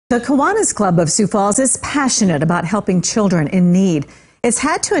The Kiwanis Club of Sioux Falls is passionate about helping children in need. It's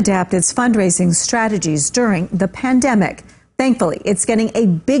had to adapt its fundraising strategies during the pandemic. Thankfully, it's getting a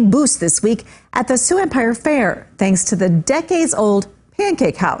big boost this week at the Sioux Empire Fair, thanks to the decades-old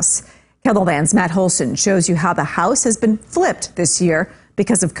Pancake House. KELOLAND's Matt Holson shows you how the house has been flipped this year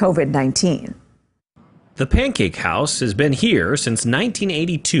because of COVID-19. The Pancake House has been here since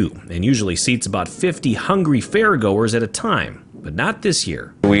 1982 and usually seats about 50 hungry fairgoers at a time, but not this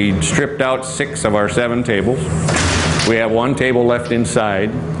year. We stripped out 6 of our 7 tables. We have 1 table left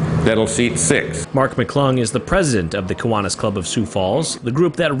inside that'll seat 6. Mark McClung is the president of the Kiwanis Club of Sioux Falls, the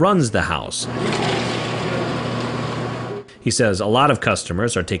group that runs the house. He says a lot of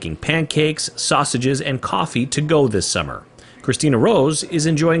customers are taking pancakes, sausages, and coffee to go this summer. Christina Rose is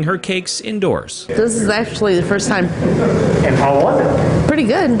enjoying her cakes indoors. This is actually the first time. And how was it? Pretty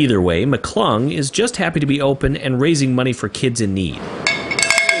good. Either way, McClung is just happy to be open and raising money for kids in need.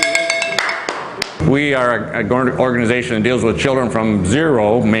 We are an organization that deals with children from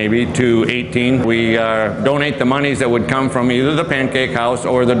 0 maybe to 18. We donate the monies that would come from either the Pancake House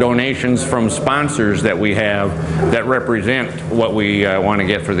or the donations from sponsors that we have that represent what we want to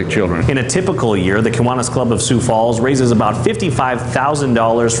get for the children. In a typical year, the Kiwanis Club of Sioux Falls raises about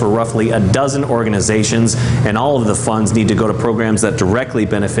 $55,000 for roughly a dozen organizations, and all of the funds need to go to programs that directly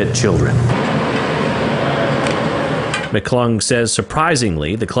benefit children. McClung says,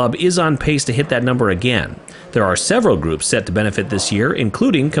 surprisingly, the club is on pace to hit that number again. There are several groups set to benefit this year,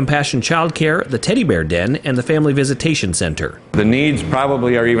 including Compassion Childcare, the Teddy Bear Den, and the Family Visitation Center. The needs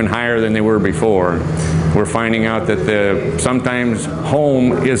probably are even higher than they were before. We're finding out that sometimes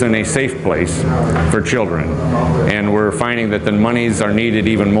home isn't a safe place for children, and we're finding that the monies are needed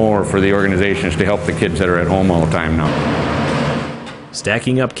even more for the organizations to help the kids that are at home all the time now.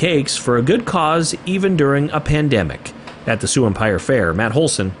 Stacking up cakes for a good cause even during a pandemic. At the Sioux Empire Fair, Matt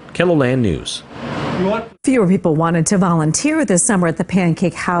Holson, KELOLAND News. Fewer people wanted to volunteer this summer at the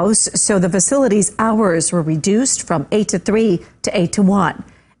Pancake House, so the facility's hours were reduced from 8 to 3 to 8 to 1.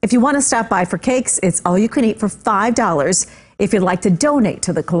 If you want to stop by for cakes, it's all you can eat for $5. If you'd like to donate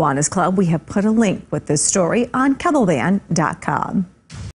to the Kiwanis Club, we have put a link with this story on KELOLAND.com.